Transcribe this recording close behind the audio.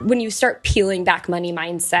When you start peeling back money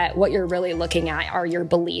mindset, what you're really looking at are your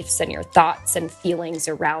beliefs and your thoughts and feelings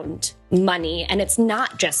around money. And it's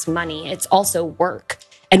not just money, it's also work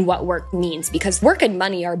and what work means, because work and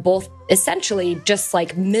money are both essentially just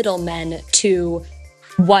like middlemen to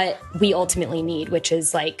what we ultimately need, which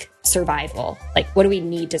is like survival. Like, what do we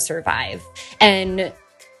need to survive? And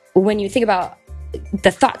when you think about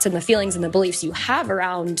the thoughts and the feelings and the beliefs you have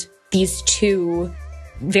around these two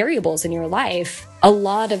variables in your life, a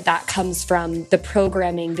lot of that comes from the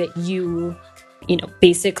programming that you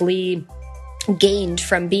basically gained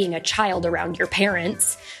from being a child around your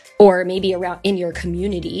parents, or maybe around in your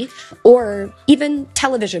community, or even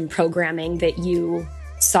television programming that you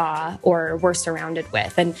saw or were surrounded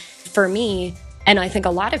with. And for me, and I think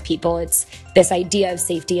a lot of people, it's this idea of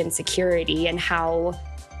safety and security, and how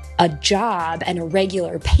a job and a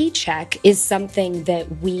regular paycheck is something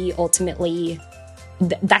that we ultimately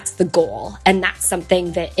that's the goal. And that's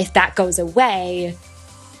something that if that goes away,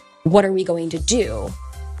 what are we going to do?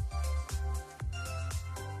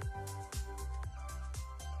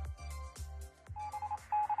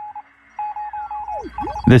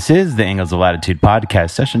 This is the Angles of Latitude podcast,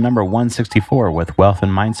 session number 164 with wealth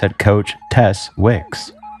and mindset coach Tess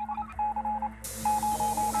Wicks.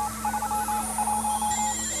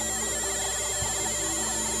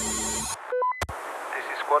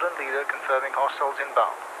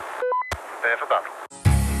 Prepare for battle.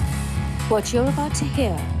 What you're about to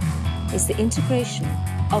hear is the integration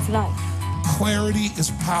of life. Clarity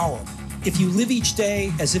is power. If you live each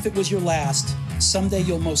day as if it was your last, someday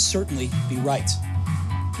you'll most certainly be right.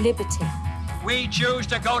 Liberty. We choose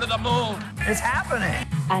to go to the moon. It's happening.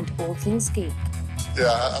 And all things geek.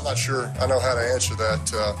 Yeah, I'm not sure I know how to answer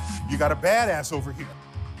that. You got a badass over here.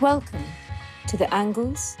 Welcome to the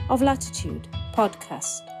Angles of Latitude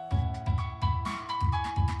podcast.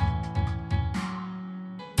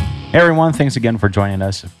 Hey everyone, thanks again for joining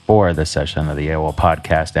us for this session of the AoL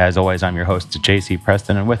podcast. As always, I'm your host, JC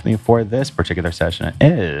Preston, and with me for this particular session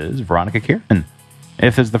is Veronica Kieran.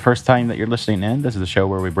 If this is the first time that you're listening in, this is the show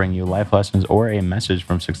where we bring you life lessons or a message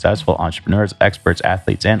from successful entrepreneurs, experts,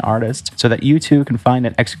 athletes, and artists so that you too can find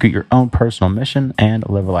and execute your own personal mission and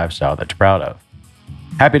live a lifestyle that you're proud of.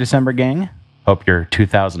 Happy December, gang. Hope your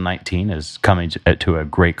 2019 is coming to a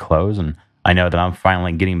great close, and I know that I'm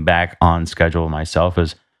finally getting back on schedule myself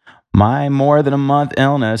as my more than a month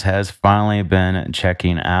illness has finally been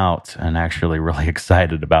checking out, and actually really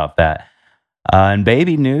excited about that. In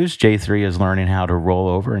baby news, J3 is learning how to roll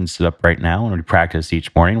over and sit up right now, and we practice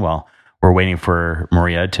each morning while we're waiting for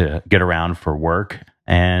Maria to get around for work.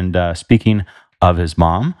 And speaking of his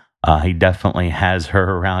mom, he definitely has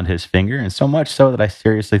her around his finger, and so much so that I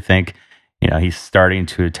seriously think, he's starting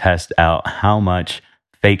to test out how much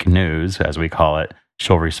fake news, as we call it,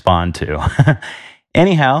 she'll respond to.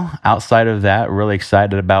 Anyhow, outside of that, really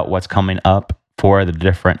excited about what's coming up for the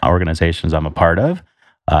different organizations I'm a part of.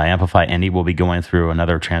 Amplify Indy will be going through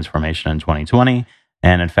another transformation in 2020.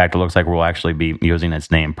 And in fact, it looks like we'll actually be using its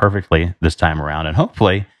name perfectly this time around. And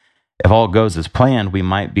hopefully, if all goes as planned, we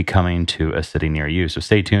might be coming to a city near you. So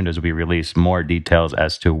stay tuned as we release more details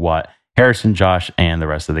as to what Harrison, Josh, and the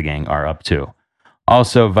rest of the gang are up to.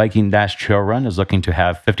 Also, Viking Dash Trail Run is looking to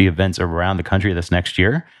have 50 events around the country this next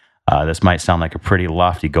year. This might sound like a pretty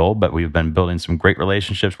lofty goal, but we've been building some great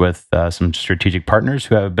relationships with some strategic partners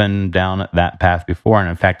who have been down that path before. And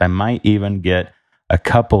in fact, I might even get a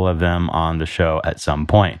couple of them on the show at some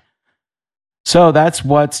point. So that's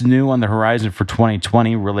what's new on the horizon for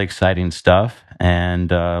 2020. Really exciting stuff, and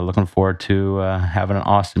looking forward to having an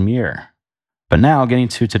awesome year. But now getting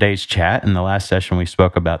to today's chat. In the last session, we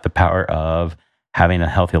spoke about the power of having a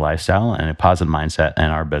healthy lifestyle and a positive mindset in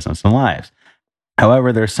our business and lives.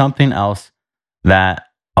 However, there's something else that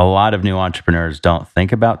a lot of new entrepreneurs don't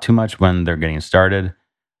think about too much when they're getting started,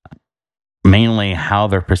 mainly how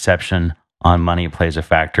their perception on money plays a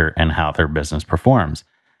factor in how their business performs.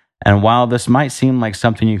 And while this might seem like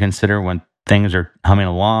something you consider when things are humming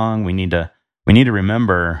along, we need to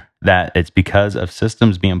remember that it's because of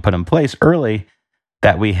systems being put in place early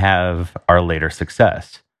that we have our later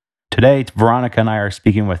success. Today, Veronica and I are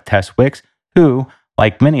speaking with Tess Wicks, who,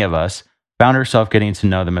 like many of us, found herself getting to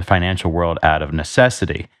know the financial world out of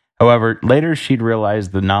necessity. However, later she'd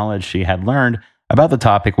realized the knowledge she had learned about the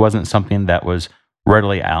topic wasn't something that was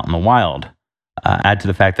readily out in the wild. Add to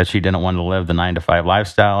the fact that she didn't want to live the 9-to-5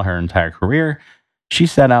 lifestyle her entire career, she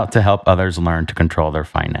set out to help others learn to control their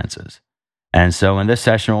finances. And so in this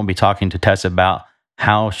session, we'll be talking to Tess about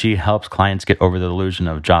how she helps clients get over the illusion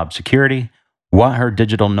of job security, what her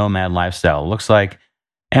digital nomad lifestyle looks like,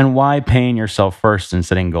 and why paying yourself first and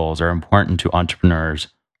setting goals are important to entrepreneurs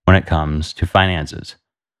when it comes to finances.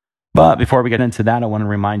 But before we get into that, I want to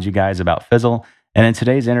remind you guys about Fizzle. And in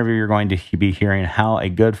today's interview, you're going to be hearing how a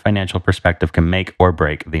good financial perspective can make or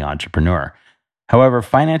break the entrepreneur. However,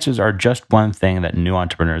 finances are just one thing that new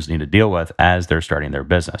entrepreneurs need to deal with as they're starting their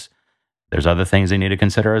business. There's other things they need to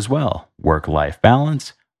consider as well: work-life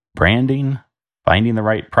balance, branding, finding the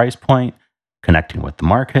right price point, connecting with the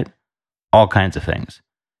market, all kinds of things.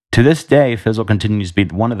 To this day, Fizzle continues to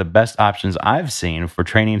be one of the best options I've seen for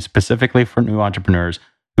training specifically for new entrepreneurs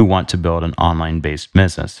who want to build an online-based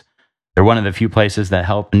business. They're one of the few places that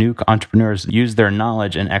help new entrepreneurs use their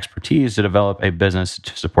knowledge and expertise to develop a business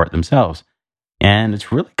to support themselves. And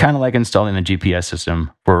it's really kind of like installing a GPS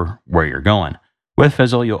system for where you're going. With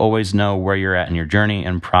Fizzle, you'll always know where you're at in your journey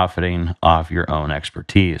and profiting off your own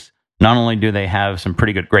expertise. Not only do they have some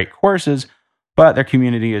pretty great courses, but their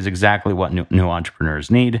community is exactly what new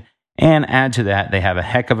entrepreneurs need. And add to that, they have a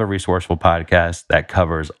heck of a resourceful podcast that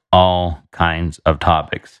covers all kinds of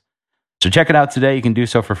topics. So check it out today. You can do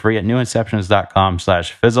so for free at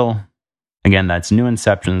newinceptions.com/fizzle. Again, that's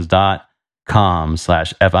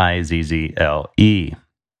newinceptions.com/FIZZLE.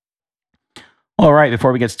 All right,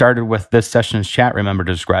 before we get started with this session's chat, remember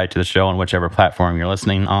to subscribe to the show on whichever platform you're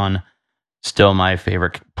listening on. Still, my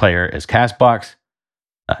favorite player is Castbox.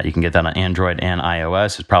 You can get that on Android and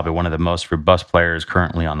iOS. It's probably one of the most robust players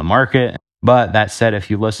currently on the market. But that said, if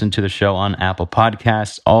you listen to the show on Apple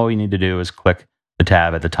Podcasts, all you need to do is click the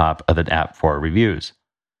tab at the top of the app for reviews.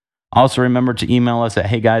 Also, remember to email us at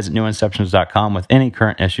heyguys@newinceptions.com with any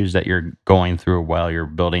current issues that you're going through while you're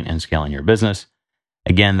building and scaling your business.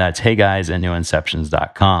 Again, that's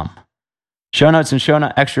heyguys@newinceptions.com. Show notes and show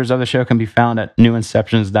note extras of the show can be found at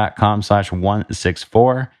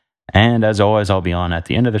newinceptions.com/164. And as always, I'll be on at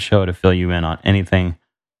the end of the show to fill you in on anything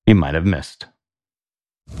you might have missed.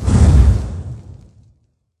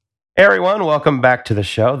 Hey everyone, welcome back to the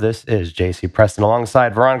show. This is JC Preston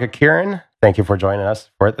alongside Veronica Kieran. Thank you for joining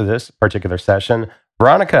us for this particular session.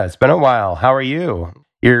 Veronica, it's been a while. How are you?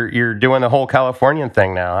 You're doing the whole Californian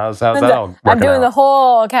thing now. How's that all working I'm doing out? the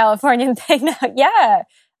whole Californian thing now. Yeah.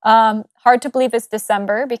 Hard to believe it's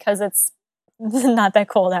December because it's not that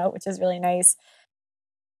cold out, which is really nice.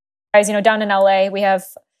 Guys, down in LA, we have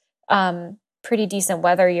pretty decent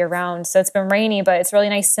weather year round. So it's been rainy, but it's really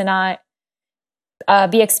nice to not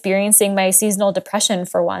be experiencing my seasonal depression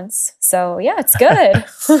for once. So yeah, it's good.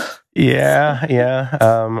 Yeah.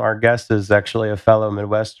 Our guest is actually a fellow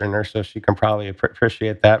Midwesterner, so she can probably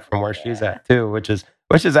appreciate that from where she's at too, which is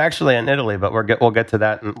actually in Italy, but we'll get to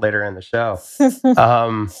that later in the show.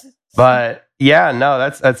 But yeah, no,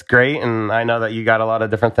 that's great, and I know that you got a lot of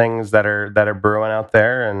different things that are brewing out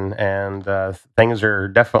there, and things are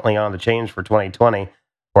definitely on the change for 2020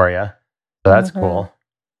 for you. So that's cool.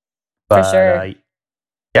 But, for sure.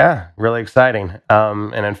 Yeah, really exciting.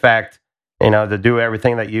 And in fact, to do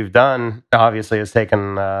everything that you've done, obviously, has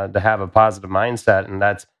taken to have a positive mindset, and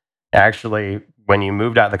that's actually when you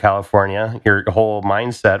moved out to California, your whole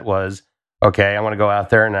mindset was, okay, I want to go out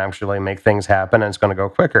there and actually make things happen, and it's going to go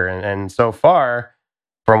quicker. And so far,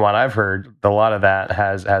 from what I've heard, a lot of that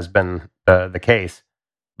has been the case.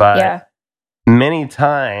 But many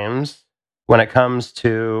times when it comes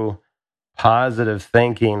to positive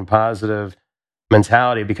thinking, positive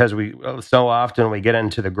mentality, because we so often we get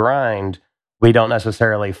into the grind, we don't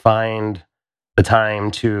necessarily find the time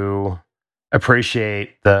to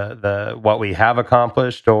appreciate the what we have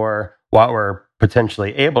accomplished or what we're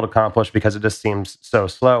potentially able to accomplish, because it just seems so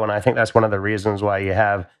slow. And I think that's one of the reasons why you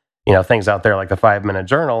have, things out there like the 5-minute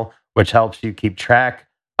journal, which helps you keep track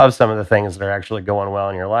of some of the things that are actually going well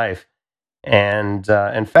in your life. And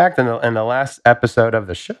in fact, in the last episode of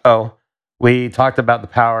the show, we talked about the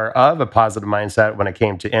power of a positive mindset when it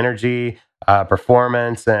came to energy,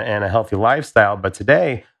 performance, and a healthy lifestyle. But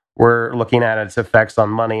today, we're looking at its effects on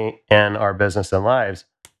money and our business and lives.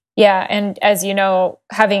 Yeah, and as you know,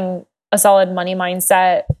 having a solid money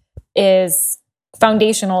mindset is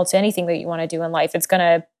foundational to anything that you want to do in life. It's going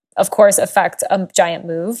to, of course, affect a giant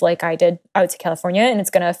move like I did out to California, and it's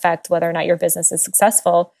going to affect whether or not your business is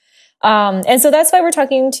successful. And so that's why we're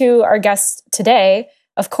talking to our guest today,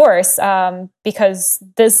 of course, because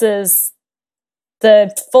this is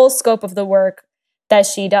the full scope of the work that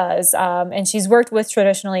she does. And she's worked with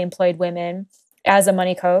traditionally employed women as a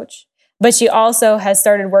money coach, but she also has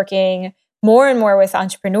started working more and more with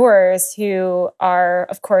entrepreneurs who are,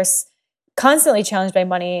 of course, constantly challenged by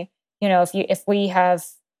money. If we have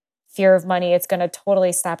fear of money, it's going to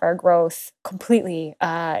totally stop our growth completely.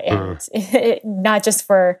 And not just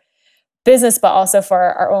for business, but also for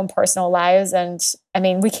our own personal lives. And I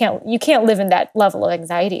mean, you can't live in that level of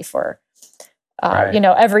anxiety for,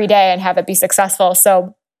 every day and have it be successful.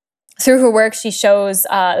 So through her work, she shows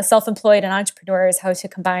self-employed and entrepreneurs how to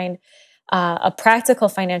combine a practical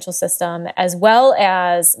financial system as well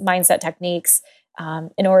as mindset techniques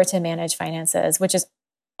in order to manage finances, which is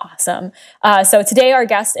awesome. So today our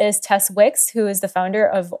guest is Tess Wicks, who is the founder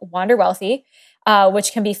of Wander Wealthy,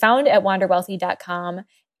 which can be found at wanderwealthy.com.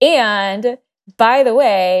 And by the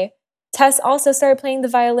way, Tess also started playing the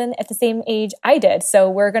violin at the same age I did. So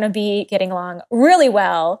we're going to be getting along really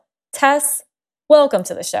well. Tess, welcome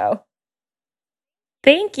to the show.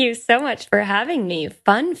 Thank you so much for having me.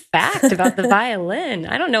 Fun fact about the violin.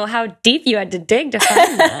 I don't know how deep you had to dig to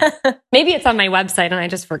find that. Maybe it's on my website and I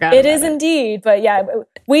just forgot. It is indeed. But yeah,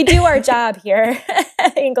 we do our job here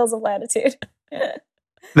at Angles of Latitude.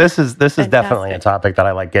 This is definitely a topic that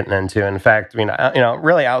I like getting into. In fact,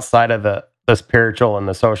 really outside of the spiritual and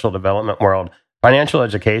the social development world, financial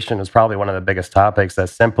education is probably one of the biggest topics that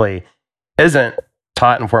simply isn't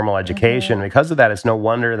taught in formal education. Mm-hmm. Because of that, it's no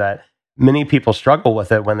wonder that many people struggle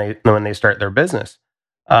with it when they start their business.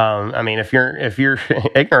 If you're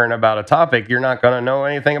ignorant about a topic, you're not going to know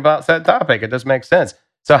anything about said topic. It just makes sense.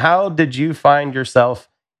 So how did you find yourself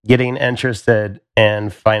getting interested in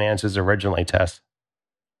finances originally, Tess?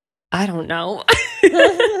 I don't know.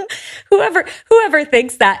 whoever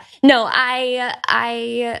thinks that. No,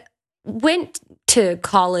 I went to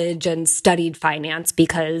college and studied finance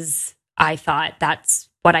because I thought that's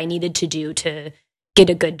what I needed to do to get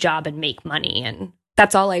a good job and make money. And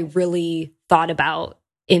that's all I really thought about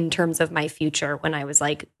in terms of my future when I was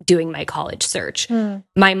like doing my college search.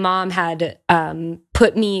 My mom had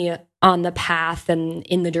put me on the path and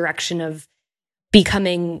in the direction of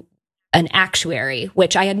becoming an actuary,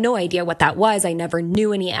 which I had no idea what that was. I never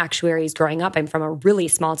knew any actuaries growing up. I'm from a really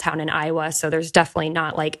small town in Iowa, so there's definitely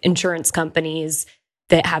not like insurance companies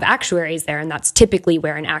that have actuaries there, and that's typically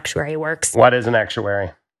where an actuary works. What is an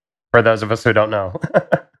actuary? For those of us who don't know.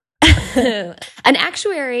 An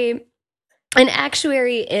actuary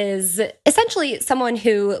is essentially someone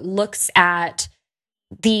who looks at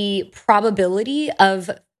the probability of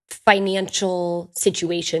financial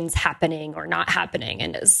situations happening or not happening.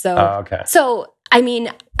 And so,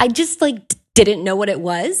 I just didn't know what it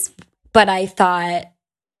was, but I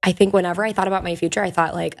think whenever I thought about my future, I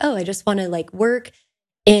thought I just want to work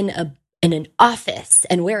in an office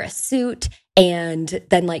and wear a suit and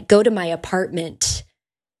then go to my apartment.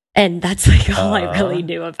 And that's all I really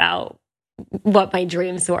knew about what my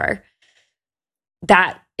dreams were.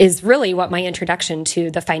 That is really what my introduction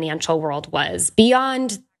to the financial world was.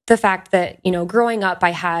 Beyond the fact that, growing up, I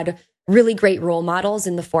had really great role models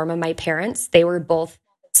in the form of my parents. They were both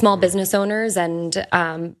small business owners and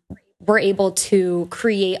were able to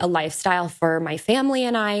create a lifestyle for my family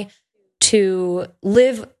and I to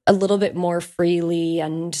live a little bit more freely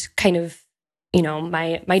and kind of,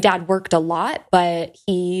 my dad worked a lot, but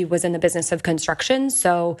he was in the business of construction.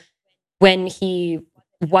 So when he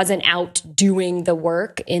wasn't out doing the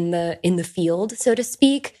work in the field, so to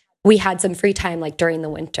speak, we had some free time during the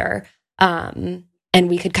winter. And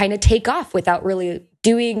we could kind of take off without really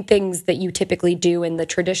doing things that you typically do in the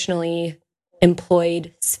traditionally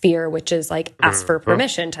employed sphere, which is ask for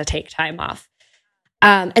permission to take time off.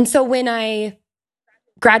 And so when I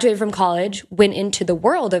graduated from college, went into the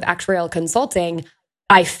world of actuarial consulting,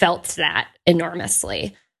 I felt that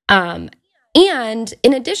enormously. And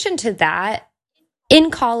in addition to that, in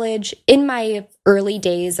college, in my early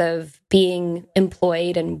days of being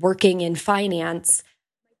employed and working in finance,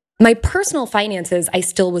 my personal finances, I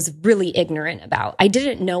still was really ignorant about. I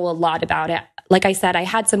didn't know a lot about it. Like I said, I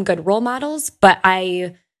had some good role models, but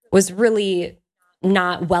I was really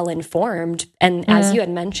not well informed. And as you had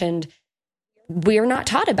mentioned, we're not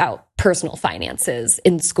taught about personal finances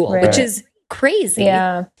in school, which is crazy.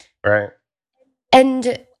 Yeah. Right.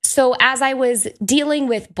 And so as I was dealing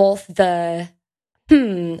with both the,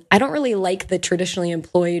 I don't really like the traditionally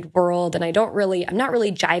employed world, and I'm not really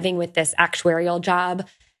jiving with this actuarial job.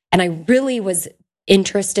 And I really was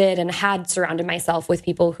interested and had surrounded myself with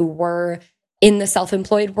people who were in the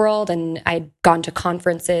self-employed world. And I'd gone to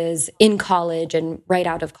conferences in college and right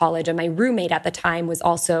out of college. And my roommate at the time was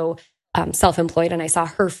also self-employed. And I saw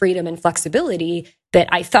her freedom and flexibility that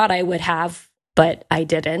I thought I would have, but I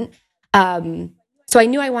didn't. So I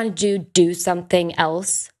knew I wanted to do something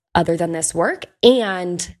else other than this work.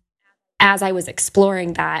 And as I was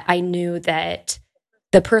exploring that, I knew that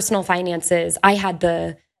the personal finances, I had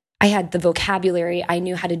the vocabulary, I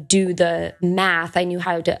knew how to do the math, I knew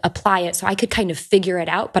how to apply it, so I could kind of figure it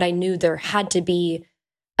out. But I knew there had to be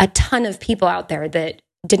a ton of people out there that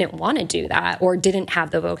didn't want to do that or didn't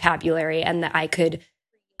have the vocabulary, and that I could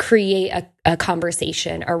create a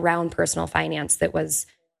conversation around personal finance that was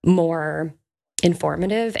more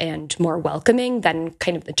informative and more welcoming than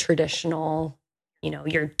kind of the traditional,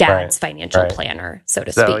 your dad's financial planner, so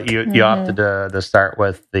to speak. So you opted to start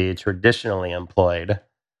with the traditionally employed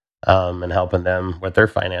and helping them with their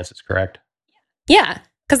finances, correct? Yeah,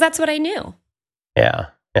 because that's what I knew. Yeah.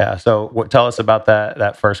 So tell us about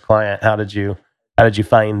that first client. How did you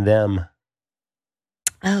find them?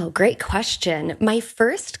 Oh, great question. My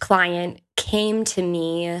first client came to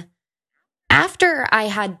me after I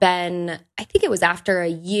think it was after a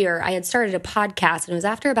year. I had started a podcast, and it was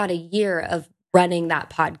after about a year of running that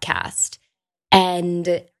podcast.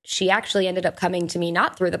 And she actually ended up coming to me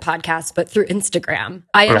not through the podcast, but through Instagram.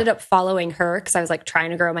 I ended up following her because I was like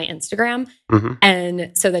trying to grow my Instagram. Mm-hmm.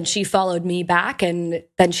 And so then she followed me back, and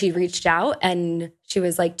then she reached out and she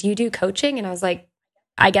was like, "Do you do coaching?" And I was like,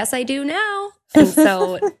 "I guess I do now." And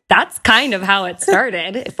so that's kind of how it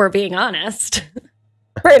started, if we're being honest.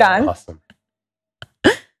 Right on. Awesome.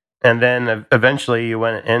 And then eventually you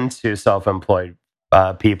went into self-employed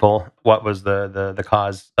people. What was the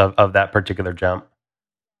cause of that particular jump?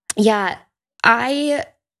 Yeah, I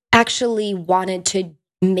actually wanted to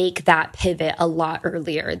make that pivot a lot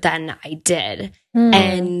earlier than I did.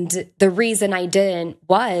 And the reason I didn't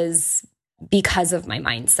was because of my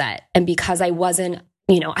mindset and because I wasn't,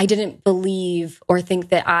 I didn't believe or think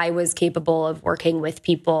that I was capable of working with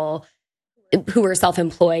people who were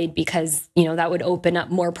self-employed because, that would open up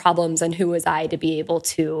more problems, and who was I to be able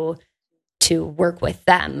to work with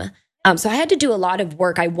them. So I had to do a lot of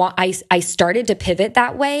work. I started to pivot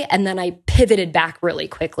that way, and then I pivoted back really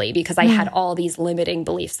quickly because I had all these limiting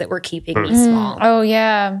beliefs that were keeping me small. Oh,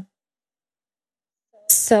 yeah.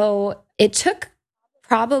 So it took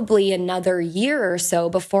probably another year or so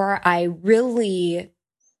before I really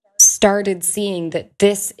started seeing that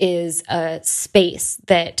this is a space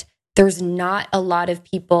that there's not a lot of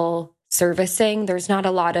people servicing. There's not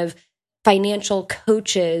a lot of financial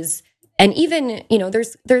coaches. And even,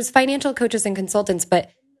 there's financial coaches and consultants,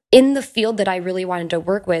 but in the field that I really wanted to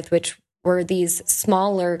work with, which were these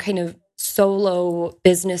smaller kind of solo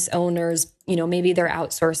business owners, maybe they're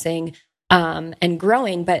outsourcing and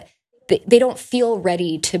growing, but they don't feel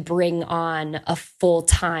ready to bring on a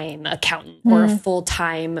full-time accountant or a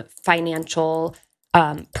full-time financial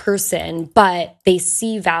person, but they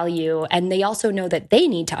see value, and they also know that they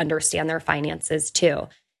need to understand their finances too.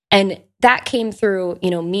 And that came through,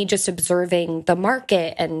 me just observing the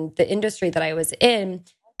market and the industry that I was in,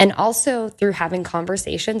 and also through having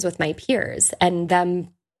conversations with my peers and them,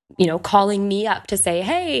 calling me up to say,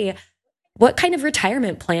 "Hey, what kind of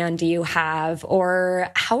retirement plan do you have? Or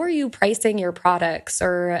how are you pricing your products?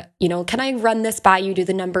 Or, can I run this by you? Do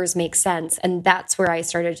the numbers make sense?" And that's where I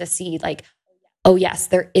started to see like, oh yes,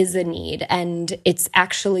 there is a need. And it's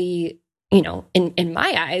actually, in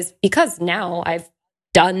my eyes, because now I've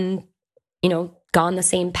done, gone the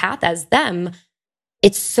same path as them,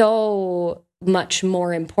 it's so much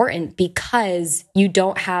more important because you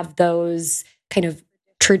don't have those kind of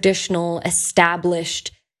traditional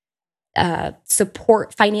established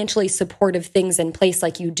financially supportive things in place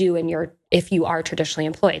like you do if you are traditionally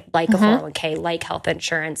employed, like a 401k, like health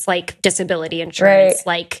insurance, like disability insurance,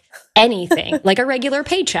 like anything, like a regular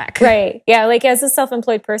paycheck. Right. Yeah. Like as a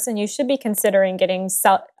self-employed person, you should be considering getting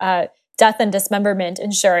death and dismemberment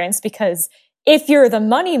insurance, because if you're the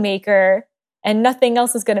money maker and nothing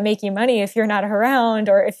else is going to make you money if you're not around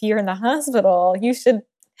or if you're in the hospital, you should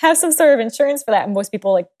have some sort of insurance for that. And most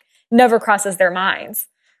people never crosses their minds.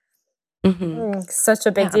 Such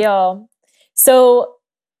a big deal. So,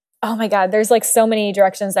 oh my God, there's so many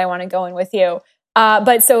directions I want to go in with you.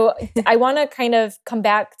 But so I want to kind of come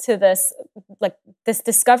back to this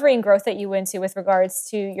discovery and growth that you went to with regards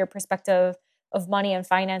to your perspective of money and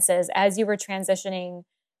finances as you were transitioning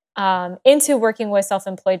into working with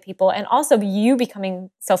self-employed people, and also you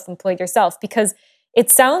becoming self-employed yourself, because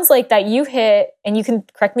it sounds like that you hit, and you can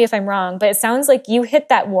correct me if I'm wrong, but it sounds like you hit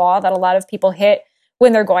that wall that a lot of people hit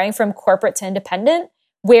when they're going from corporate to independent,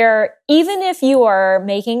 where even if you are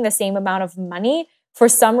making the same amount of money, for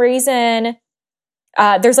some reason,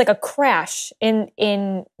 there's a crash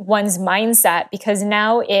in one's mindset, because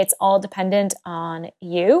now it's all dependent on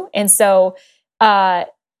you. And so the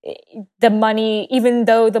money, even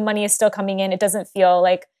though the money is still coming in, it doesn't feel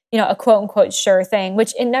like, a quote unquote sure thing,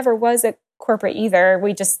 which it never was at corporate either.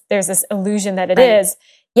 There's this illusion that it is.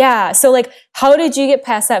 Yeah. So how did you get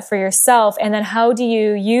past that for yourself? And then how do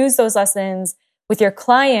you use those lessons with your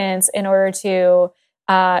clients in order to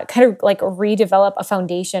kind of redevelop a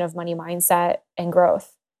foundation of money mindset and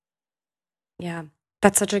growth? Yeah,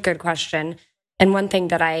 that's such a good question. And one thing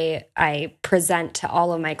that I present to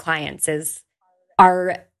all of my clients is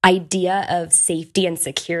our idea of safety and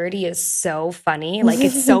security is so funny. Like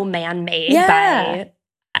it's so man-made Yeah. by,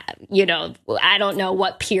 I don't know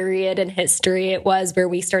what period in history it was where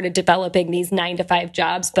we started developing these 9-to-5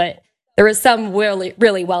 jobs, but there was some really,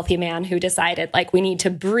 really wealthy man who decided like we need to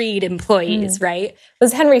breed employees, right? It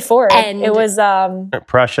was Henry Ford. And it was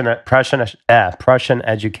Prussian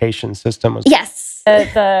education system was yes,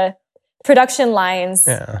 the production lines.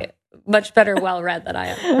 Yeah. much better well-read than I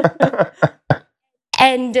am.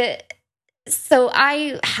 And so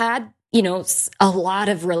I had, a lot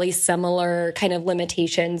of really similar kind of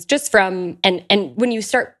limitations just from, and when you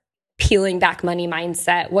start peeling back money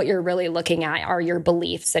mindset, what you're really looking at are your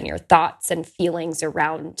beliefs and your thoughts and feelings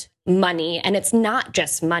around money. And it's not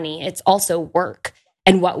just money, it's also work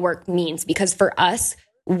and what work means. Because for us,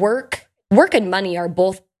 work and money are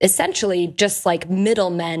both essentially just like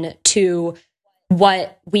middlemen to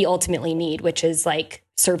what we ultimately need, which is like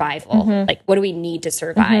survival. Like, what do we need to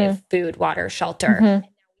survive? Food, water, shelter.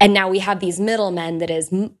 And now we have these middlemen that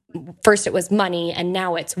is, first it was money and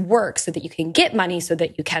now it's work so that you can get money so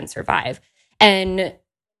that you can survive. And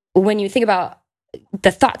when you think about the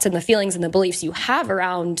thoughts and the feelings and the beliefs you have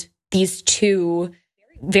around these two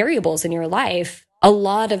variables in your life, a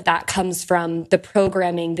lot of that comes from the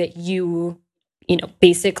programming that you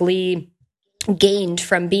basically gained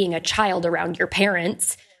from being a child around your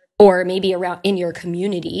parents, or maybe around in your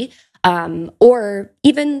community, or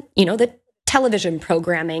even, the television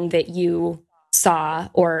programming that you saw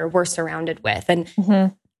or were surrounded with. And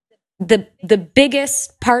the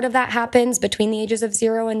biggest part of that happens between the ages of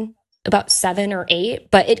 0 and about 7 or 8,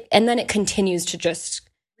 and then it continues to just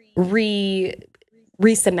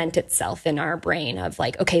re-cement itself in our brain of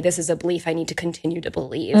like, okay, this is a belief I need to continue to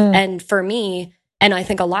believe. And for me, and I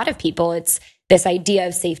think a lot of people, it's this idea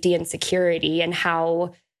of safety and security and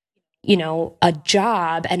how, a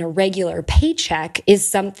job and a regular paycheck is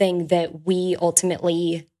something that we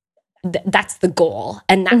ultimately, that's the goal.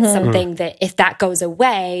 And that's something that if that goes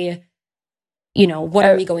away, what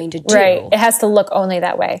are we going to do? Right. It has to look only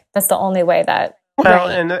that way. That's the only way that. Well,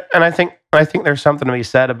 right. and I think there's something to be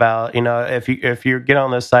said about, if you get on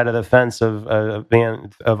this side of the fence of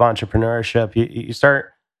entrepreneurship, you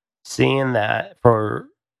start seeing that for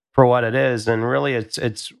what it is, and really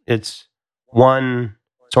it's one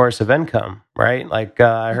source of income, right? Like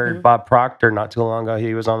I heard Bob Proctor not too long ago.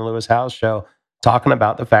 He was on the Lewis Howes show talking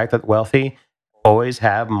about the fact that wealthy always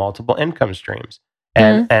have multiple income streams,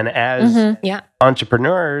 and as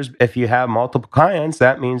entrepreneurs, if you have multiple clients,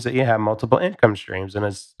 that means that you have multiple income streams, and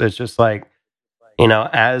it's just like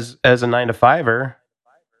as a 9-to-5er,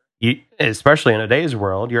 especially in today's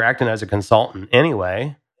world, you're acting as a consultant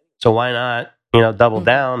anyway. So why not double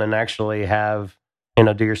down and actually have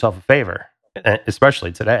do yourself a favor,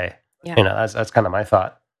 especially today. That's kind of my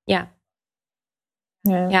thought. Yeah.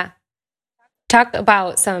 Talk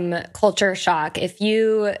about some culture shock. If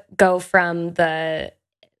you go from the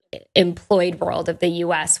employed world of the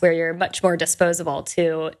US, where you're much more disposable,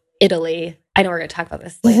 to Italy, I know we're going to talk about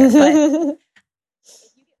this later, but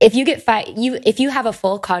if you get if you have a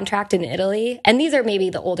full contract in Italy, and these are maybe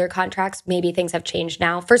the older contracts, maybe things have changed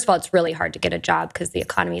now. First of all, it's really hard to get a job because the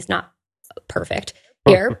economy is not perfect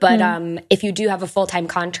here. But if you do have a full-time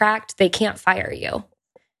contract, they can't fire you.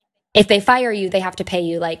 If they fire you, they have to pay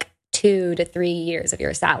you like 2 to 3 years of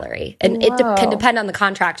your salary. And it can depend on the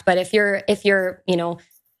contract. But if you're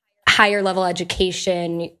higher level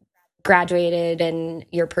education, graduated, and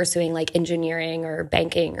you're pursuing like engineering or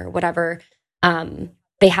banking or whatever,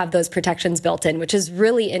 they have those protections built in, which is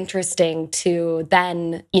really interesting to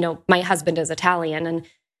then, my husband is Italian, and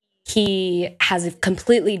he has a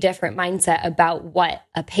completely different mindset about what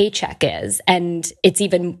a paycheck is. And it's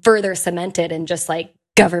even further cemented in just like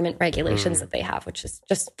government regulations that they have, which is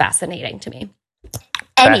just fascinating to me.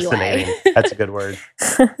 Anyway. That's a good word.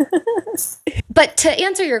 But to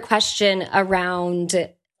answer your question around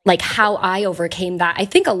like how I overcame that, I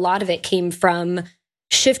think a lot of it came from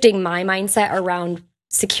shifting my mindset around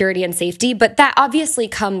security and safety, but that obviously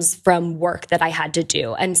comes from work that I had to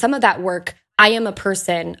do. And some of that work, I am a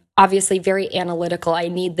person, obviously very analytical. I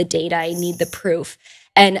need the data, I need the proof.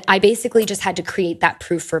 And I basically just had to create that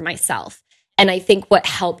proof for myself. And I think what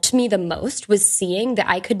helped me the most was seeing that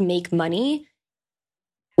I could make money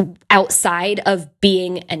outside of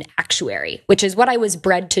being an actuary, which is what I was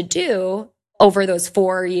bred to do over those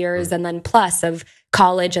 4 years and then plus of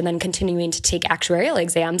college and then continuing to take actuarial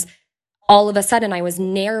exams. All of a sudden, I was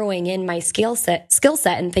narrowing in my skill set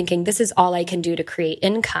and thinking, this is all I can do to create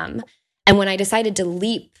income. And when I decided to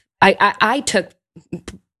leap, I took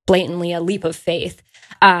blatantly a leap of faith.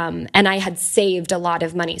 And I had saved a lot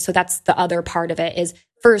of money. So that's the other part of it is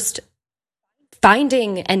first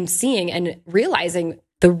finding and seeing and realizing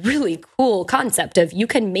the really cool concept of you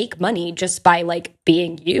can make money just by like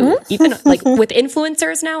being you. Even like with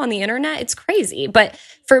influencers now on the internet, it's crazy. But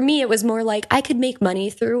for me, it was more like I could make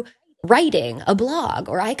money through writing a blog,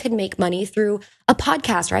 or I could make money through a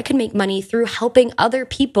podcast, or I could make money through helping other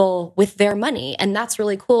people with their money. And that's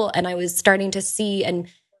really cool. And I was starting to see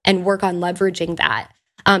and work on leveraging that.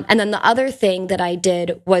 And then the other thing that I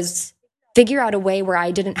did was figure out a way where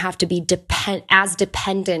I didn't have to be as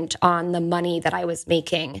dependent on the money that I was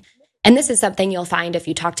making. And this is something you'll find if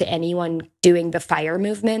you talk to anyone doing the FIRE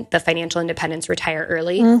movement, the Financial Independence Retire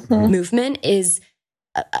Early movement, is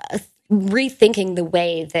rethinking the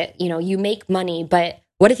way that, you make money, but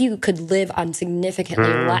what if you could live on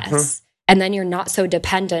significantly less? And then you're not so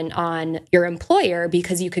dependent on your employer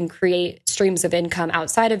because you can create streams of income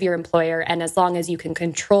outside of your employer. And as long as you can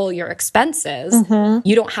control your expenses,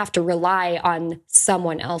 you don't have to rely on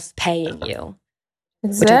someone else paying you.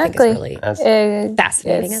 Exactly. Which I think is really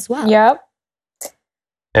fascinating as well. Yep.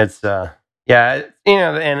 It's, and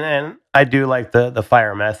I do like the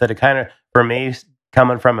FIRE method. It kind of, for me,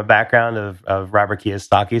 coming from a background of Robert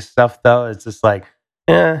Kiyosaki stuff, though, it's just like,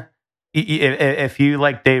 if you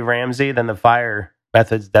like Dave Ramsey, then the FIRE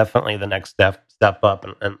method's definitely the next step up,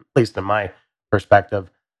 and at least in my perspective.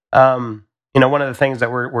 One of the things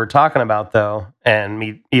that we're talking about, though, and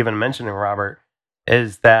me even mentioning Robert,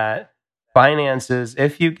 is that finances,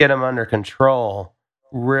 if you get them under control,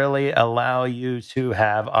 really allow you to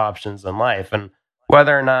have options in life. And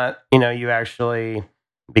whether or not, you actually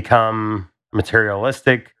become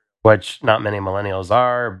materialistic, which not many millennials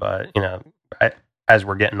are, but, as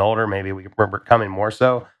we're getting older, maybe we're becoming more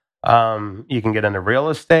so. You can get into real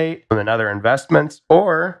estate and then other investments,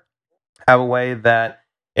 or have a way that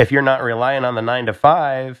if you're not relying on the 9 to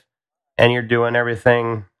 5 and you're doing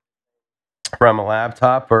everything from a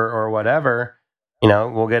laptop or whatever,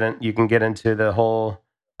 you can get into the whole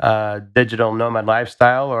digital nomad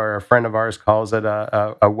lifestyle, or a friend of ours calls it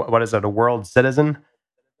a world citizen,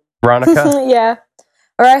 Veronica. Yeah.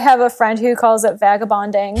 Or I have a friend who calls it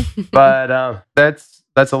vagabonding. But that's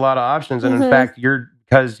a lot of options. And in fact,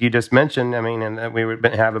 because you just mentioned, and we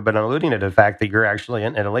have been alluding to the fact that you're actually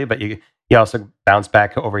in Italy, but you also bounce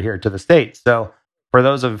back over here to the States. So for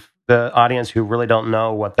those of the audience who really don't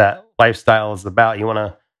know what that lifestyle is about, you want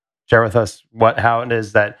to share with us how it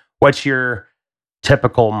is what's your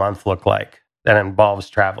typical month look like that involves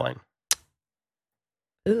traveling?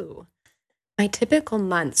 Ooh, my typical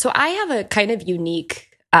month. So I have a kind of unique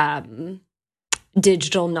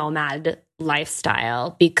digital nomad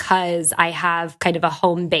lifestyle because I have kind of a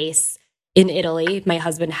home base in Italy. My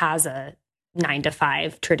husband has a 9 to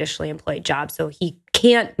 5 traditionally employed job, so he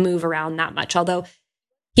can't move around that much, although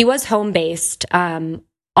he was home based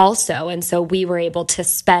also. And so we were able to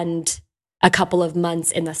spend a couple of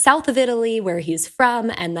months in the south of Italy where he's from,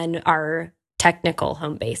 and then our technical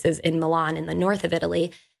home base is in Milan in the north of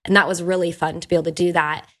Italy. And that was really fun to be able to do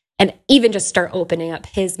that and even just start opening up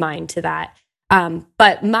his mind to that.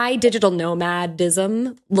 But my digital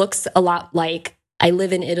nomadism looks a lot like I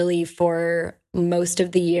live in Italy for most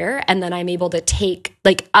of the year, and then I'm able to take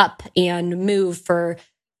up and move for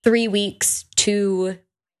 3 weeks to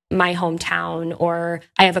my hometown, or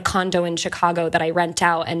I have a condo in Chicago that I rent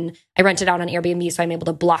out, and I rent it out on Airbnb, so I'm able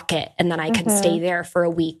to block it, and then I can stay there for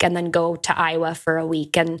a week and then go to Iowa for a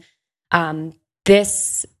week. And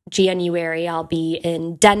this January, I'll be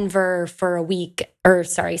in Denver for a week,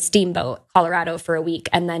 Steamboat, Colorado for a week,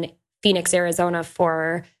 and then Phoenix, Arizona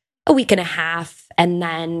for a week and a half, and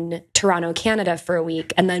then Toronto, Canada for a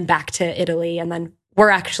week, and then back to Italy. And then we're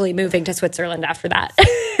actually moving to Switzerland after that.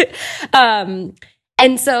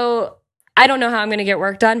 And so I don't know how I'm going to get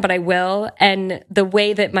work done, but I will. And the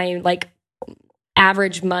way that my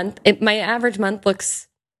average month looks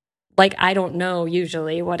like, I don't know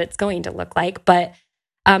usually what it's going to look like, but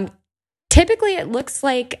typically it looks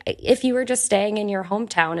like if you were just staying in your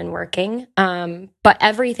hometown and working. But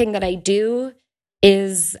everything that I do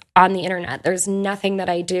is on the internet. There's nothing that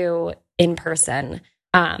I do in person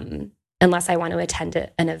unless I want to attend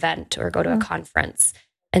an event or go to a conference.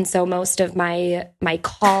 And so most of my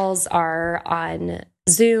calls are on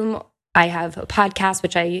Zoom. I have a podcast,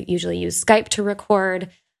 which I usually use Skype to record.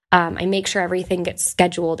 I make sure everything gets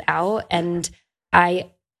scheduled out, and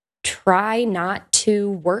I try not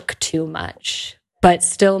to work too much, but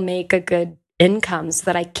still make a good income so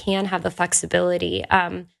that I can have the flexibility.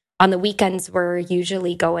 On the weekends, we're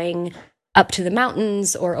usually going up to the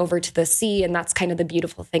mountains or over to the sea, and that's kind of the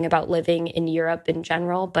beautiful thing about living in Europe in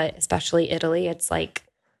general, but especially Italy. It's like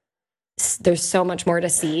there's so much more to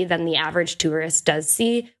see than the average tourist does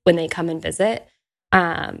see when they come and visit.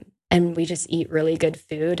 and we just eat really good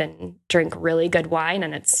food and drink really good wine,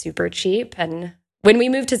 and it's super cheap. And when we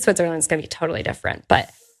move to Switzerland, it's going to be totally different. But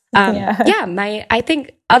I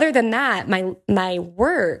think other than that, my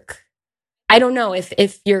work, I don't know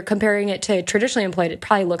if you're comparing it to traditionally employed, it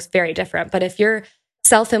probably looks very different. But if you're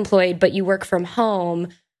self-employed, but you work from home,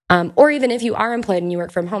 or even if you are employed and you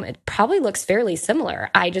work from home, it probably looks fairly similar.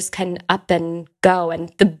 I just can up and go.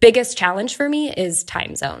 And the biggest challenge for me is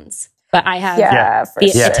time zones. But I have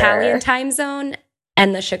the Italian time zone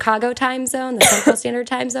and the Chicago time zone, the Central Standard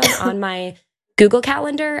Time Zone on my Google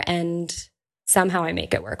Calendar, and somehow I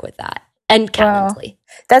make it work with that. And Calendly. Wow.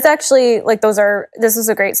 That's actually this is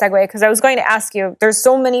a great segue, because I was going to ask you, there's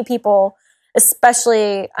so many people,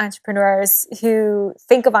 especially entrepreneurs, who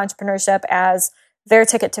think of entrepreneurship as their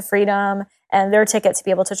ticket to freedom and their ticket to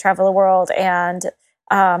be able to travel the world and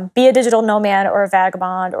be a digital nomad or a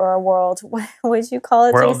vagabond or a world, what would you call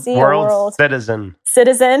it, JC? World citizen.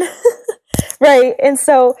 Citizen. Right. And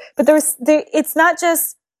so, but it's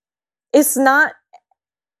not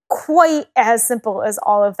quite as simple as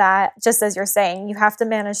all of that. Just as you're saying, you have to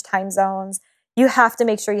manage time zones. You have to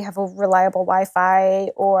make sure you have a reliable Wi-Fi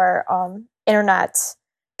or internet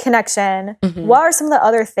connection. Mm-hmm. What are some of the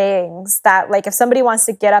other things that, like, if somebody wants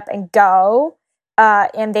to get up and go,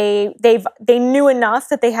 and they knew enough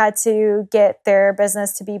that they had to get their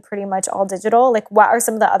business to be pretty much all digital, like, what are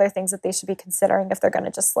some of the other things that they should be considering if they're going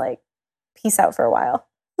to just like peace out for a while?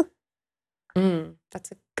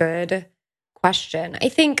 That's a good question. I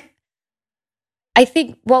think,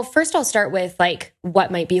 well, first I'll start with like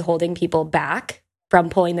what might be holding people back from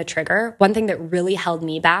pulling the trigger. One thing that really held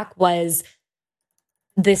me back was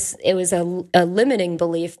it was a limiting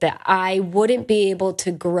belief that I wouldn't be able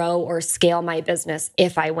to grow or scale my business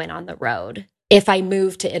if I went on the road. If I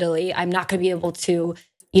moved to Italy, I'm not going to be able to,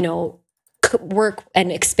 work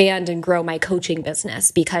and expand and grow my coaching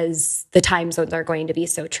business because the time zones are going to be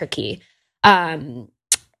so tricky. And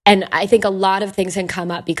I think a lot of things can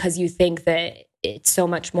come up because you think that it's so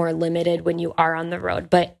much more limited when you are on the road,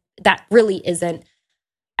 but that really isn't.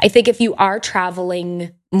 I think if you are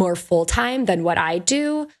traveling more full-time than what I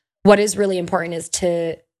do, what is really important is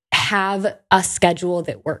to have a schedule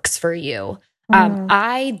that works for you.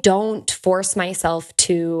 I don't force myself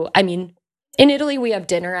to, in Italy, we have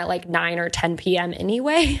dinner at like 9 or 10 p.m.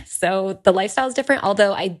 anyway. So the lifestyle is different.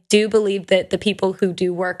 Although I do believe that the people who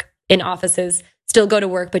do work in offices still go to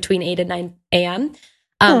work between 8 and 9 a.m.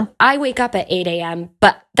 I wake up at 8 a.m.,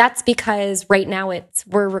 but that's because right now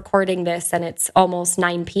we're recording this and it's almost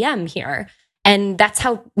 9 p.m. here. And that's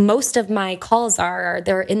how most of my calls are.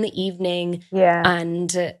 They're in the evening. Yeah.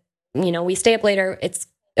 And, we stay up later. It's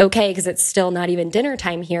okay because it's still not even dinner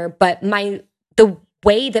time here. But the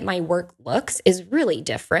way that my work looks is really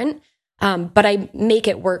different. But I make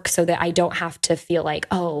it work so that I don't have to feel like,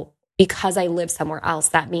 because I live somewhere else,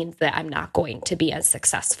 that means that I'm not going to be as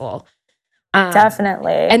successful.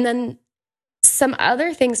 Definitely. And then some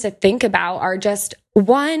other things to think about are just,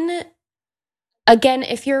 one, again,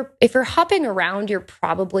 if you're hopping around, you're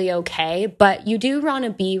probably okay, but you do want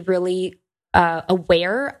to be really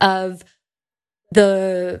aware of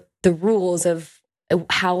the rules of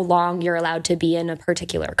how long you're allowed to be in a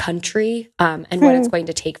particular country, and what it's going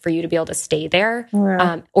to take for you to be able to stay there,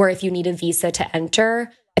 or if you need a visa to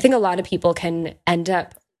enter. I think a lot of people can end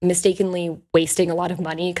up mistakenly wasting a lot of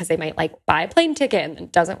money because they might buy a plane ticket and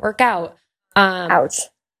it doesn't work out. Ouch.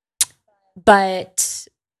 But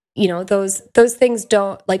those things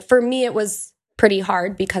don't, for me, it was pretty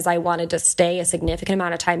hard because I wanted to stay a significant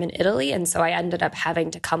amount of time in Italy. And so I ended up having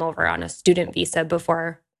to come over on a student visa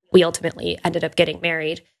before we ultimately ended up getting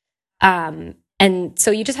married. And so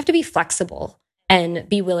you just have to be flexible and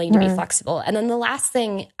be willing to be flexible. And then the last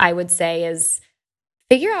thing I would say is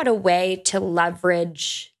figure out a way to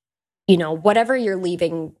leverage, whatever you're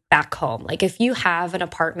leaving back home. Like if you have an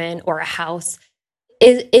apartment or a house,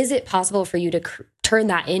 is it possible for you to turn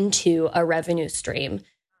that into a revenue stream?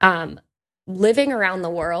 Living around the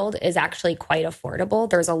world is actually quite affordable.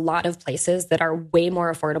 There's a lot of places that are way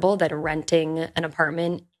more affordable than renting an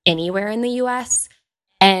apartment anywhere in the US.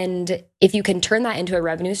 And if you can turn that into a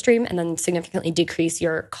revenue stream and then significantly decrease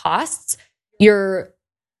your costs, you're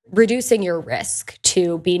reducing your risk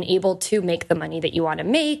to being able to make the money that you want to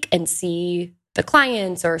make and see the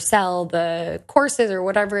clients or sell the courses or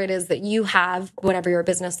whatever it is that you have, whatever your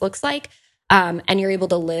business looks like. And you're able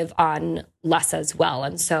to live on less as well.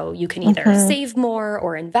 And so you can either save more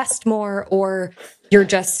or invest more, or you're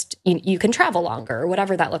just, you can travel longer or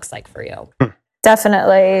whatever that looks like for you.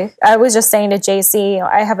 Definitely. I was just saying to JC,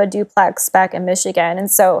 I have a duplex back in Michigan.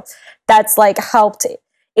 And so that's helped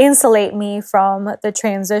insulate me from the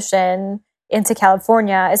transition into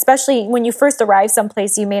California, especially when you first arrive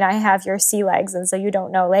someplace, you may not have your sea legs. And so you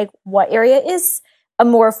don't know like what area is a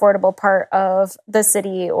more affordable part of the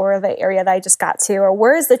city or the area that I just got to, or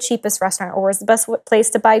where is the cheapest restaurant, or where's the best place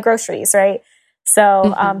to buy groceries, right?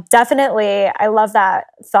 So definitely, I love that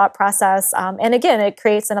thought process. And again, it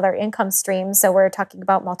creates another income stream. So we're talking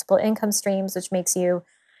about multiple income streams, which makes you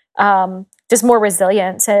just more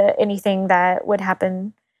resilient to anything that would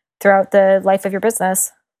happen throughout the life of your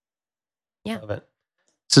business. Yeah. Love it.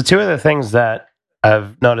 So two of the things that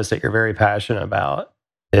I've noticed that you're very passionate about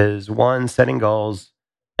is one, setting goals.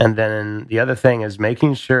 And then the other thing is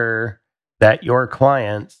making sure that your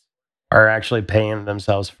clients are actually paying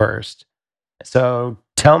themselves first. So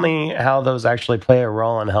tell me how those actually play a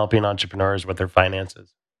role in helping entrepreneurs with their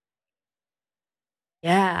finances.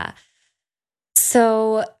 Yeah.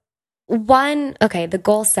 So the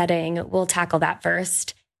goal setting, we'll tackle that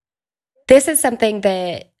first. This is something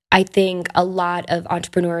that I think a lot of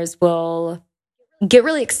entrepreneurs will get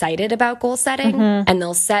really excited about goal setting, and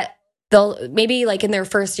they'll maybe like in their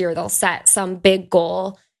first year, they'll set some big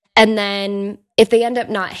goal. And then if they end up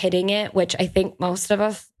not hitting it, which I think most of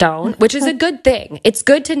us don't, which is a good thing. It's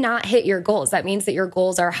good to not hit your goals. That means that your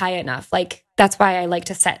goals are high enough. Like that's why I like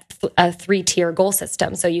to set a 3-tier goal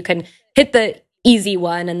system. So you can hit the easy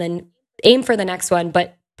one and then aim for the next one,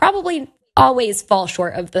 but probably always fall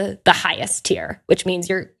short of the highest tier, which means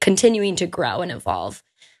you're continuing to grow and evolve.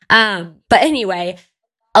 But anyway,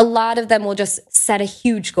 a lot of them will just set a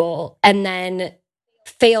huge goal and then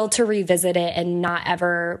fail to revisit it and not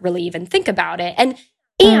ever really even think about it.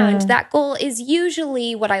 And that goal is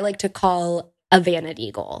usually what I like to call a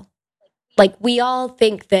vanity goal. Like we all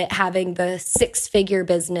think that having the 6-figure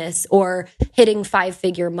business or hitting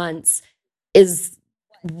 5-figure months is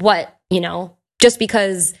what, just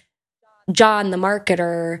because John, the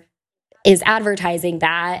marketer, is advertising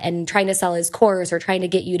that and trying to sell his course or trying to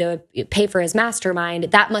get you to pay for his mastermind,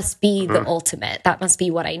 that must be the ultimate. That must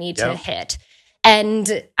be what I need to hit.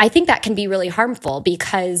 And I think that can be really harmful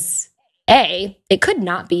because A, it could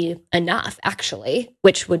not be enough actually,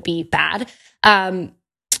 which would be bad. And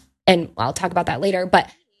I'll talk about that later, but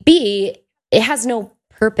B, it has no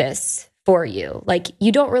purpose for you. Like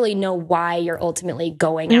you don't really know why you're ultimately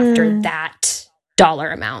going after that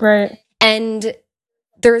dollar amount. Right. And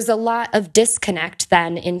there's a lot of disconnect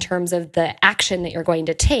then in terms of the action that you're going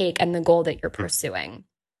to take and the goal that you're pursuing.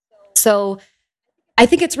 So I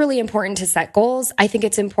think it's really important to set goals. I think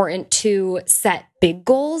it's important to set big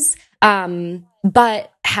goals,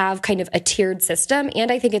 but have kind of a tiered system.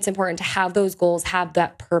 And I think it's important to have those goals have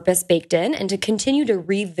that purpose baked in and to continue to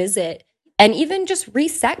revisit and even just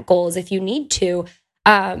reset goals if you need to,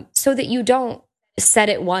 so that you don't set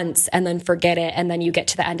it once and then forget it. And then you get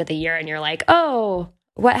to the end of the year and you're like, oh,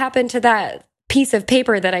 what happened to that piece of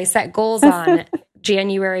paper that I set goals on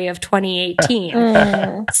January of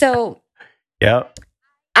 2018? So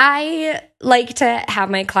I like to have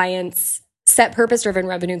my clients set purpose-driven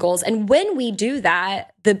revenue goals. And when we do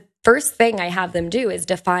that, the first thing I have them do is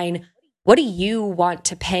define, what do you want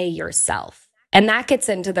to pay yourself? And that gets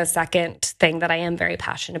into the second thing that I am very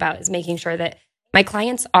passionate about, is making sure that my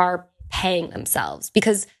clients are paying themselves,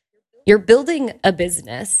 because you're building a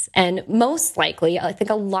business. And most likely, I think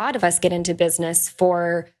a lot of us get into business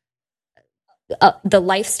for the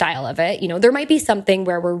lifestyle of it. There might be something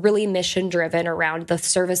where we're really mission driven around the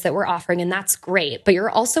service that we're offering, and that's great, but you're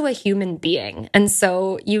also a human being. And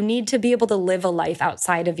so you need to be able to live a life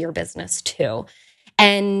outside of your business too.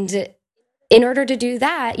 And in order to do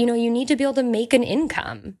that, you need to be able to make an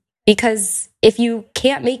income, because if you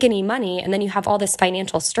can't make any money and then you have all this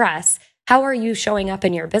financial stress, how are you showing up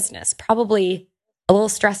in your business? Probably a little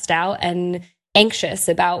stressed out and anxious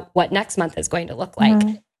about what next month is going to look like.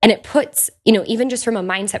 And it puts, even just from a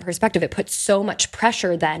mindset perspective, it puts so much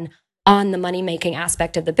pressure then on the money-making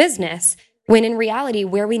aspect of the business, when in reality,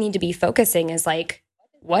 where we need to be focusing is like,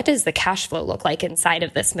 what does the cash flow look like inside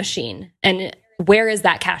of this machine? And where is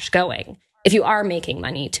that cash going if you are making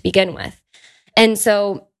money to begin with? And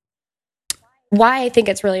so why I think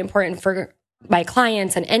it's really important for my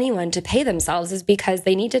clients and anyone to pay themselves is because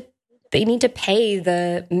they need to pay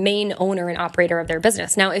the main owner and operator of their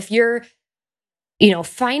business. Now, if you're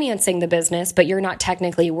financing the business, but you're not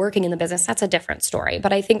technically working in the business, that's a different story.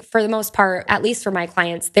 But I think for the most part, at least for my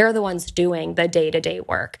clients, they're the ones doing the day-to-day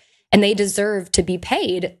work, and they deserve to be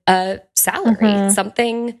paid a salary,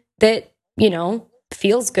 something that,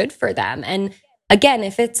 feels good for them. And again,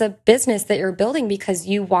 if it's a business that you're building because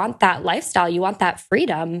you want that lifestyle, you want that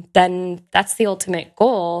freedom, then that's the ultimate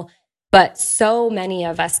goal. But so many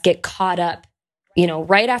of us get caught up,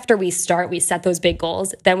 right after we start, we set those big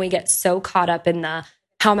goals. Then we get so caught up in the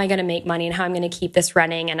how am I going to make money and how I'm going to keep this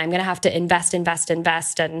running? And I'm going to have to invest and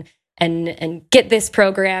get this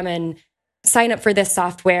program and sign up for this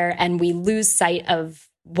software. And we lose sight of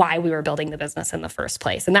why we were building the business in the first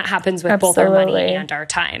place. And that happens with both our money and our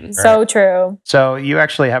time. So true. So you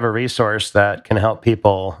actually have a resource that can help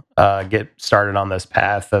people get started on this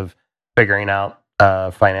path of figuring out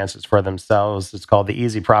finances for themselves. It's called the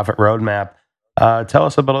Easy Profit Roadmap. Tell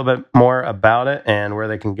us a little bit more about it and where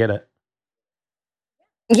they can get it.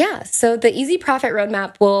 Yeah. So the Easy Profit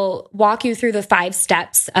Roadmap will walk you through the 5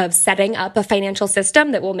 steps of setting up a financial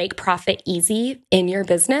system that will make profit easy in your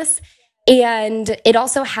business. And it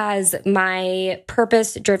also has my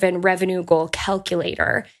purpose-driven revenue goal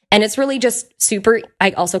calculator. And it's really just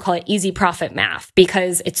I also call it easy profit math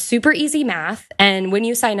because it's super easy math. And when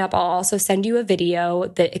you sign up, I'll also send you a video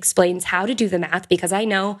that explains how to do the math because I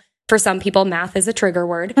know for some people, math is a trigger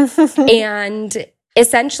word. And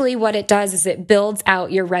essentially what it does is it builds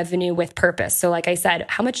out your revenue with purpose. So like I said,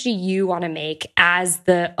 how much do you want to make as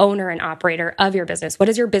the owner and operator of your business? What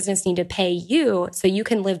does your business need to pay you so you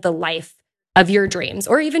can live the life of your dreams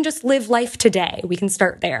or even just live life today? We can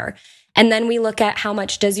start there. And then we look at how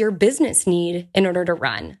much does your business need in order to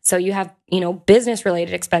run? So you have, business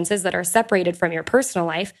related expenses that are separated from your personal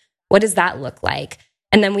life. What does that look like?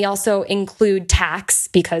 And then we also include tax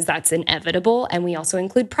because that's inevitable. And we also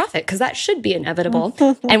include profit because that should be inevitable.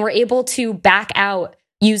 And we're able to back out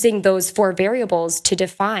using those 4 variables to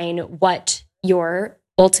define what your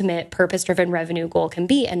ultimate purpose-driven revenue goal can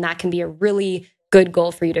be. And that can be a really good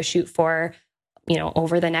goal for you to shoot for,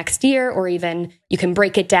 over the next year, or even you can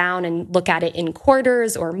break it down and look at it in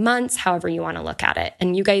quarters or months, however you want to look at it.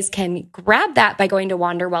 And you guys can grab that by going to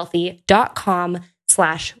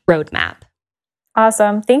wanderwealthy.com/roadmap.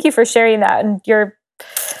 Awesome. Thank you for sharing that. And you're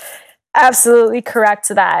absolutely correct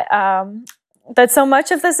to that. That so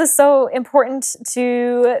much of this is so important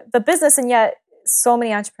to the business, and yet so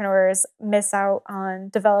many entrepreneurs miss out on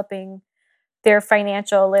developing their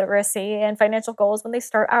financial literacy and financial goals when they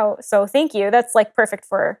start out. So thank you. That's like perfect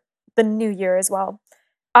for the new year as well.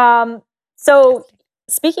 So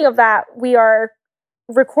speaking of that, we are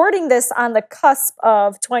recording this on the cusp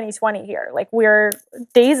of 2020 here. Like we're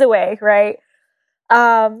days away, right?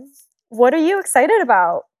 What are you excited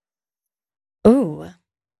about? Ooh,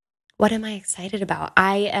 what am I excited about?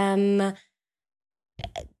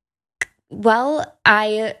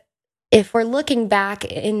 If we're looking back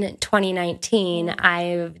in 2019,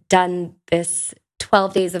 I've done this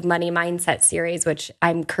 12 Days of Money Mindset series, which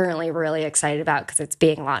I'm currently really excited about because it's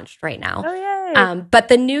being launched right now. Oh, yay. But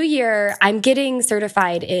the new year, I'm getting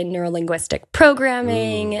certified in neurolinguistic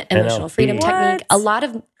programming, emotional freedom technique, a lot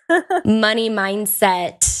of money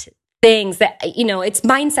mindset things that, it's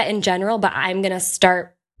mindset in general, but I'm going to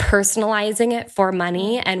start personalizing it for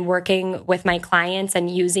money and working with my clients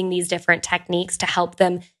and using these different techniques to help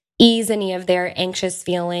them ease any of their anxious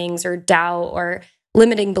feelings or doubt or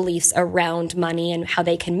limiting beliefs around money and how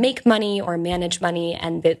they can make money or manage money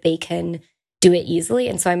and that they can do it easily.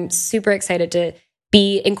 And so I'm super excited to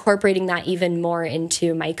be incorporating that even more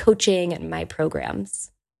into my coaching and my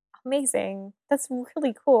programs. Amazing. That's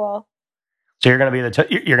really cool. So you're going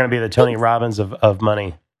to be the Tony Robbins of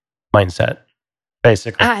money mindset,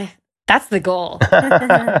 basically. That's the goal.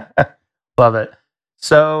 Love it.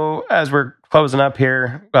 So as we're closing up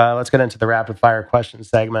here, let's get into the rapid fire question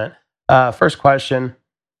segment. First question,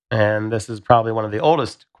 and this is probably one of the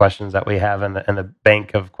oldest questions that we have in the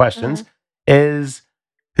bank of questions, is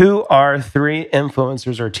who are 3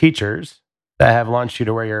 influencers or teachers that have launched you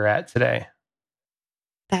to where you're at today?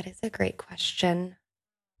 That is a great question.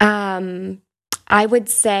 I would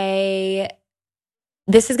say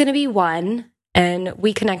this is going to be one, and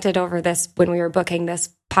we connected over this when we were booking this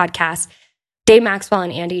podcast. Dave Maxwell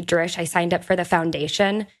and Andy Drish, I signed up for the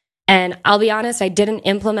foundation. And I'll be honest, I didn't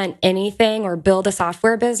implement anything or build a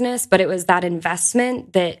software business, but it was that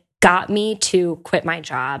investment that got me to quit my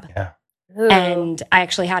job. Yeah. And I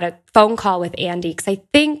actually had a phone call with Andy because I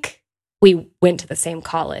think we went to the same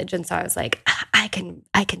college. And so I was like, I can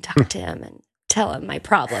talk to him and tell him my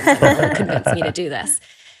problems and he'll convince me to do this.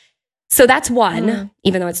 So that's one,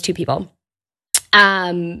 even though it's 2 people.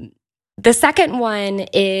 The second one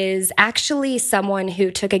is actually someone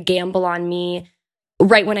who took a gamble on me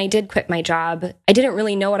right when I did quit my job. I didn't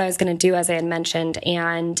really know what I was going to do, as I had mentioned.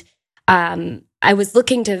 And I was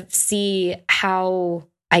looking to see how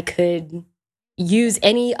I could use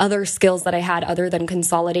any other skills that I had other than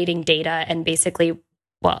consolidating data and basically,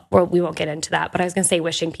 well, we won't get into that, but I was going to say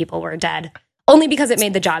wishing people were dead, only because it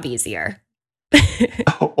made the job easier.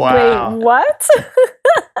 Oh, wow. Wait, what?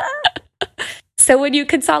 So when you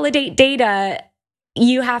consolidate data,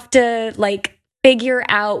 you have to figure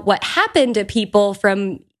out what happened to people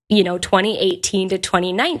from, 2018 to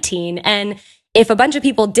 2019. And if a bunch of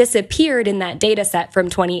people disappeared in that data set from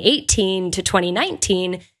 2018 to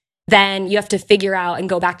 2019, then you have to figure out and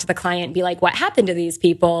go back to the client and be like, what happened to these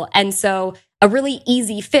people? And so a really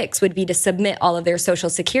easy fix would be to submit all of their social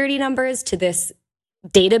security numbers to this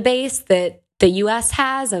database that the US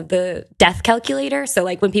has of the death calculator. So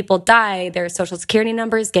like when people die, their social security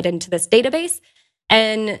numbers get into this database.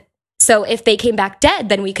 And so if they came back dead,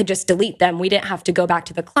 then we could just delete them. We didn't have to go back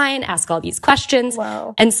to the client, ask all these questions.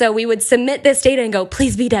 Wow. And so we would submit this data and go,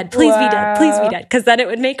 please be dead, please be dead, please be dead. Because then it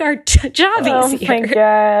would make our job easier. Oh my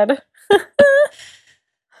God.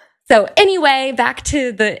 So anyway, back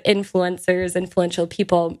to the influencers, influential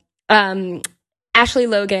people. Ashley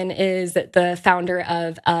Logan is the founder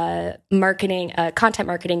of a content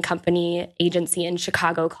marketing company agency in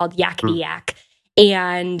Chicago called Yakety Yak.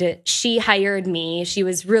 And she hired me. She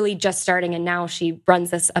was really just starting, and now she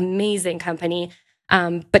runs this amazing company.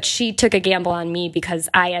 But she took a gamble on me because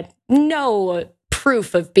I had no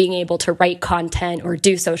proof of being able to write content or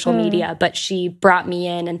do social media. But she brought me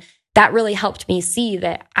in, and that really helped me see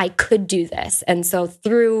that I could do this. And so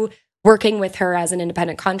through working with her as an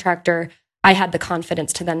independent contractor, I had the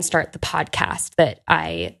confidence to then start the podcast that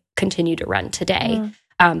I continue to run today,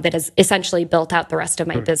 that has essentially built out the rest of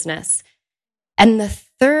my business. And the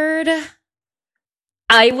third,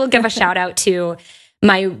 I will give a shout out to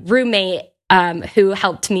my roommate who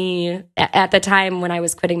helped me at the time when I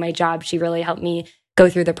was quitting my job. She really helped me go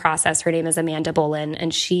through the process. Her name is Amanda Bolin,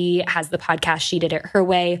 and she has the podcast. She did it her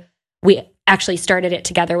way. We actually started it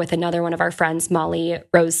together with another one of our friends, Molly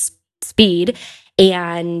Rose Speed.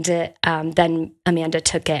 And then Amanda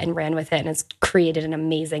took it and ran with it and has created an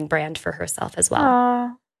amazing brand for herself as well.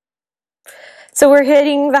 Aww. So we're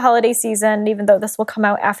hitting the holiday season, even though this will come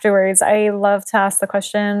out afterwards. I love to ask the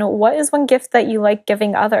question, what is one gift that you like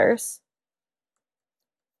giving others?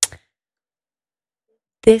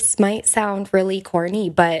 This might sound really corny,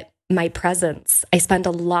 but my presence. I spend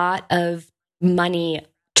a lot of money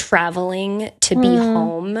traveling to be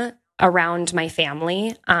home around my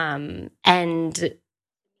family. And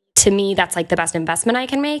to me, that's like the best investment I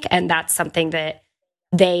can make. And that's something that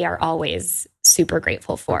they are always super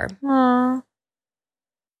grateful for. Aww.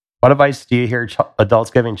 What advice do you hear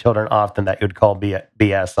adults giving children often that you'd call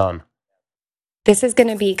BS on? This is going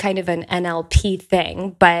to be kind of an NLP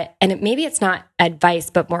thing, maybe it's not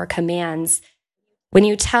advice, but more commands. When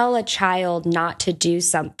you tell a child not to do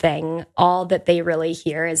something, all that they really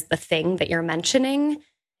hear is the thing that you're mentioning.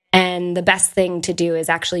 And the best thing to do is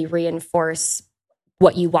actually reinforce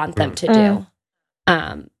what you want them to do.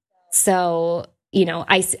 So,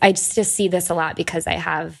 I just see this a lot because I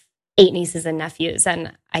have 8 nieces and nephews,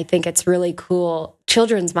 and I think it's really cool.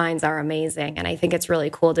 Children's minds are amazing, and I think it's really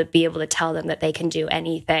cool to be able to tell them that they can do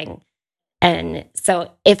anything. And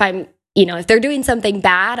so if if they're doing something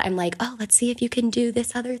bad, I'm like, oh, let's see if you can do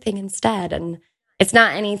this other thing instead. And it's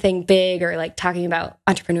not anything big or like talking about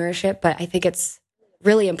entrepreneurship, but I think it's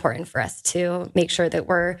really important for us to make sure that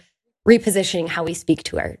we're repositioning how we speak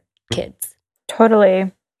to our kids.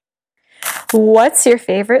 Totally. What's your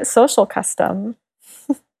favorite social custom?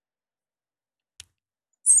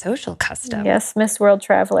 Social custom? Yes, Miss World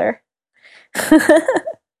Traveler.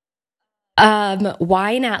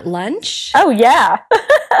 Wine at lunch? Oh, yeah.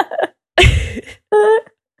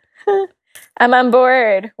 I'm on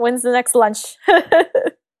board. When's the next lunch?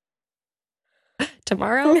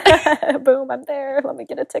 Tomorrow? Boom, I'm there. Let me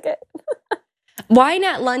get a ticket. Wine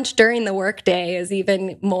at lunch during the workday is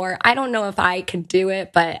even more. I don't know if I can do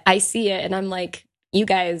it, but I see it and I'm like, you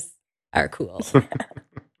guys are cool. For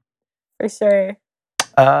sure.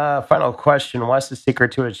 Final question. What's the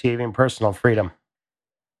secret to achieving personal freedom?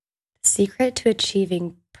 Secret to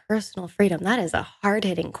achieving personal freedom? That is a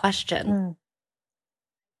hard-hitting question.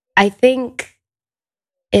 I think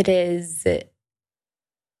it is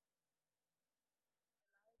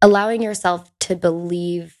allowing yourself to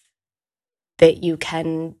believe that you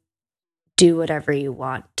can do whatever you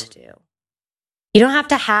want to do. You don't have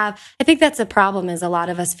to I think that's a problem, is a lot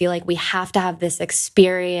of us feel like we have to have this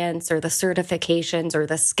experience or the certifications or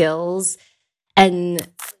the skills. And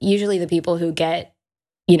usually the people who get,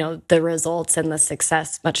 the results and the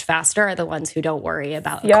success much faster are the ones who don't worry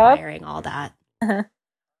about acquiring all that. Uh-huh.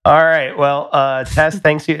 All right. Well, Tess,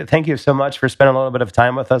 thank you so much for spending a little bit of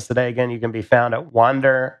time with us today. Again, you can be found at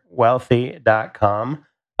wanderwealthy.com.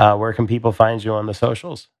 Where can people find you on the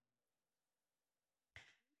socials?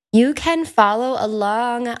 You can follow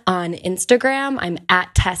along on Instagram. I'm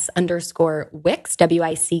at Tess_Wicks, Wicks.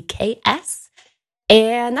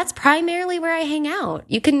 And that's primarily where I hang out.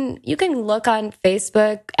 You can look on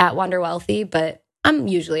Facebook at Wander Wealthy, but I'm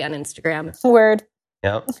usually on Instagram. Word.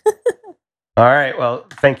 Yep. All right. Well,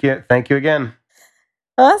 thank you. Thank you again.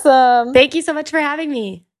 Awesome. Thank you so much for having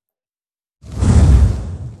me.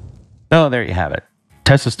 So there you have it.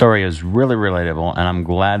 Tessa's story is really relatable, and I'm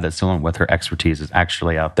glad that someone with her expertise is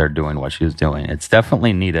actually out there doing what she's doing. It's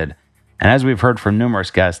definitely needed. And as we've heard from numerous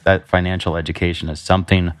guests, that financial education is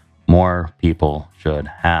something more people should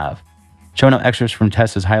have. Show note extras from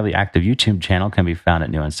Tessa's highly active YouTube channel can be found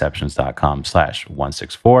at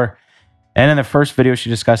newinceptions.com/164. And in the first video, she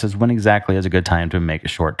discusses when exactly is a good time to make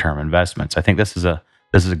short-term investments. I think this is a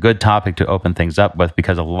good topic to open things up with,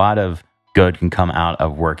 because a lot of good can come out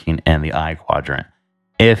of working in the I quadrant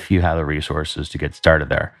if you have the resources to get started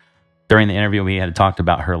there. During the interview, we had talked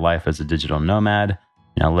about her life as a digital nomad.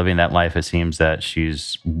 Living that life, it seems that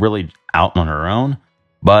she's really out on her own,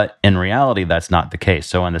 but in reality, that's not the case.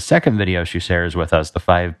 So in the second video, she shares with us the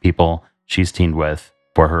 5 people she's teamed with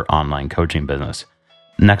for her online coaching business.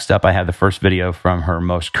 Next up, I have the first video from her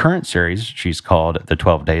most current series. She's called The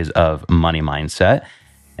 12 Days of Money Mindset.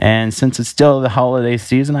 And since it's still the holiday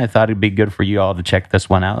season, I thought it'd be good for you all to check this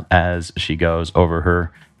one out as she goes over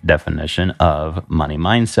her definition of money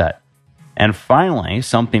mindset. And finally,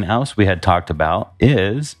 something else we had talked about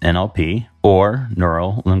is NLP, or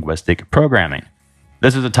Neuro Linguistic Programming.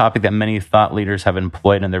 This is a topic that many thought leaders have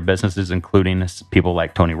employed in their businesses, including people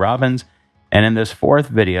like Tony Robbins. And in this fourth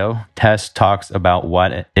video, Tess talks about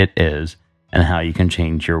what it is and how you can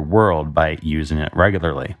change your world by using it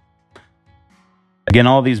regularly. Again,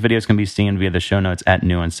 all these videos can be seen via the show notes at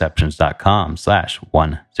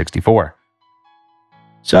newinceptions.com/164.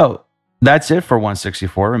 So that's it for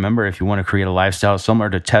 164. Remember, if you want to create a lifestyle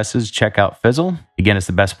similar to Tess's, check out Fizzle. Again, it's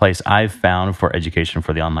the best place I've found for education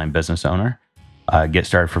for the online business owner. Get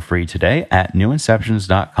started for free today at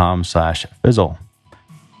newinceptions.com/Fizzle.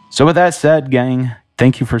 So with that said, gang,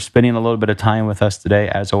 thank you for spending a little bit of time with us today.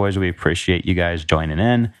 As always, we appreciate you guys joining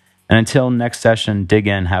in. And until next session, dig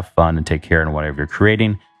in, have fun, and take care in whatever you're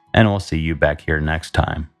creating. And we'll see you back here next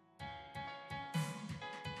time.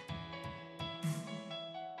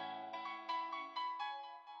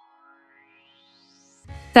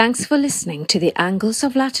 Thanks for listening to the Angles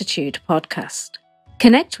of Latitude podcast.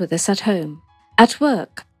 Connect with us at home, at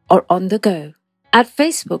work, or on the go at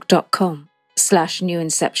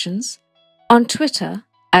facebook.com/newinceptions, on Twitter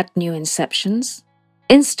 @newinceptions,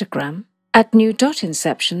 Instagram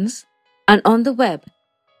 @new.inceptions, and on the web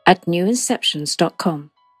at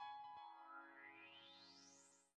newinceptions.com.